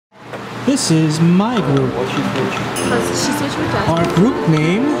This is my group. She switched with us. Our group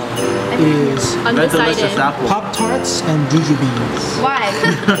name is Undecided. Pop-Tarts and Jujubes. Why?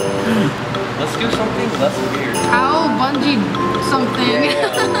 Let's do something less weird. Ow, bungee something.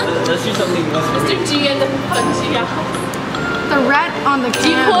 Let's do something less weird. Mr. G and the bungee house. The rat on the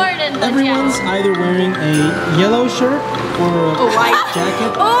can. Decord and the Everyone's either wearing a yellow shirt or a white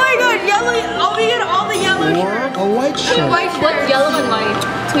jacket Oh my god, yellow! Oh, we get all the yellow or shirts. a white shirt. White What's yellow and white?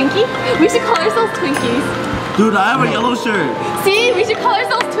 Twinkie? We should call ourselves Twinkies. Dude, I have a yellow shirt. See, we should call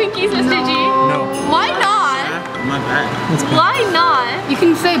ourselves Twinkies, Mr. G. No. Why not? My bad. Why not? You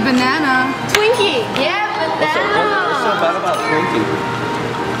can say banana. Twinkie. Yeah, What's so bad about Twinkie?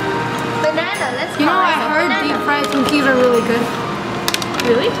 Banana. Let's You know, I heard deep fried Twinkies are really good.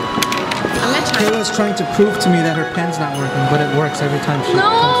 Really? I'm gonna try. Kayla's trying to prove to me that her pen's not working, but it works every time she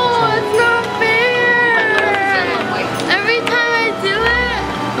No, comes to try. it's not fair. Every time I do it,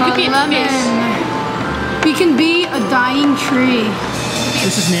 you could be a fish. We can be a dying tree.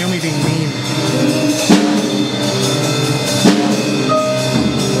 This is Naomi being mean.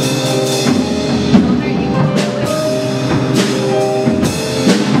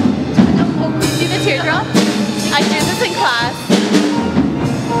 See the teardrop? I did this in class.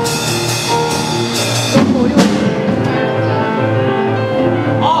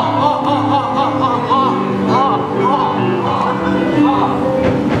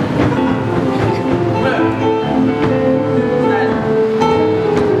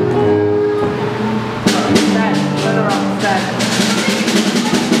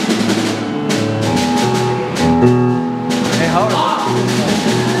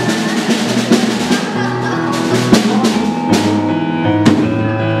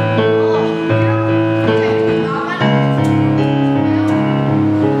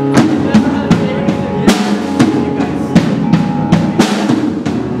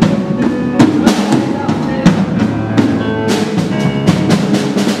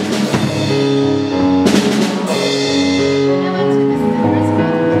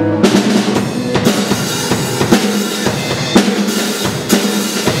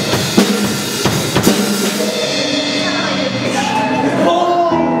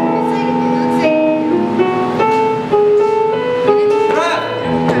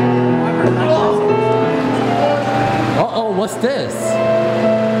 What's this? Is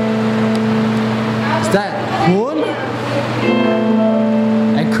that Hoon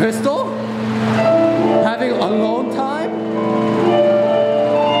and Crystal having alone time?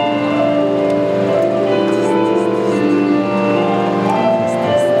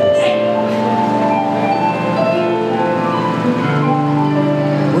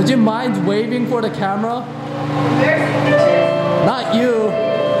 Would you mind waving for the camera? Not you.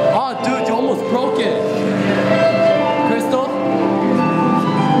 Oh, dude, you almost broke it. Crystal,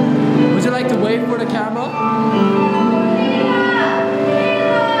 would you like to wave for the camera?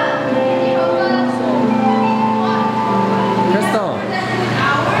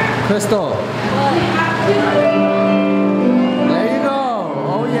 Crystal. There you go.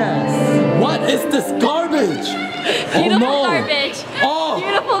 Oh yes. What is this garbage? Beautiful Oh no. garbage. Oh.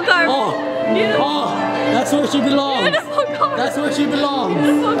 Beautiful garbage. Oh. Beautiful. Oh. That's where she belongs. Beautiful garbage. That's where she belongs.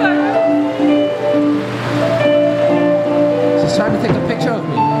 Beautiful garbage. She's trying to take a picture of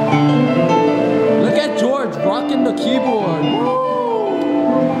me. Look at George rocking the keyboard.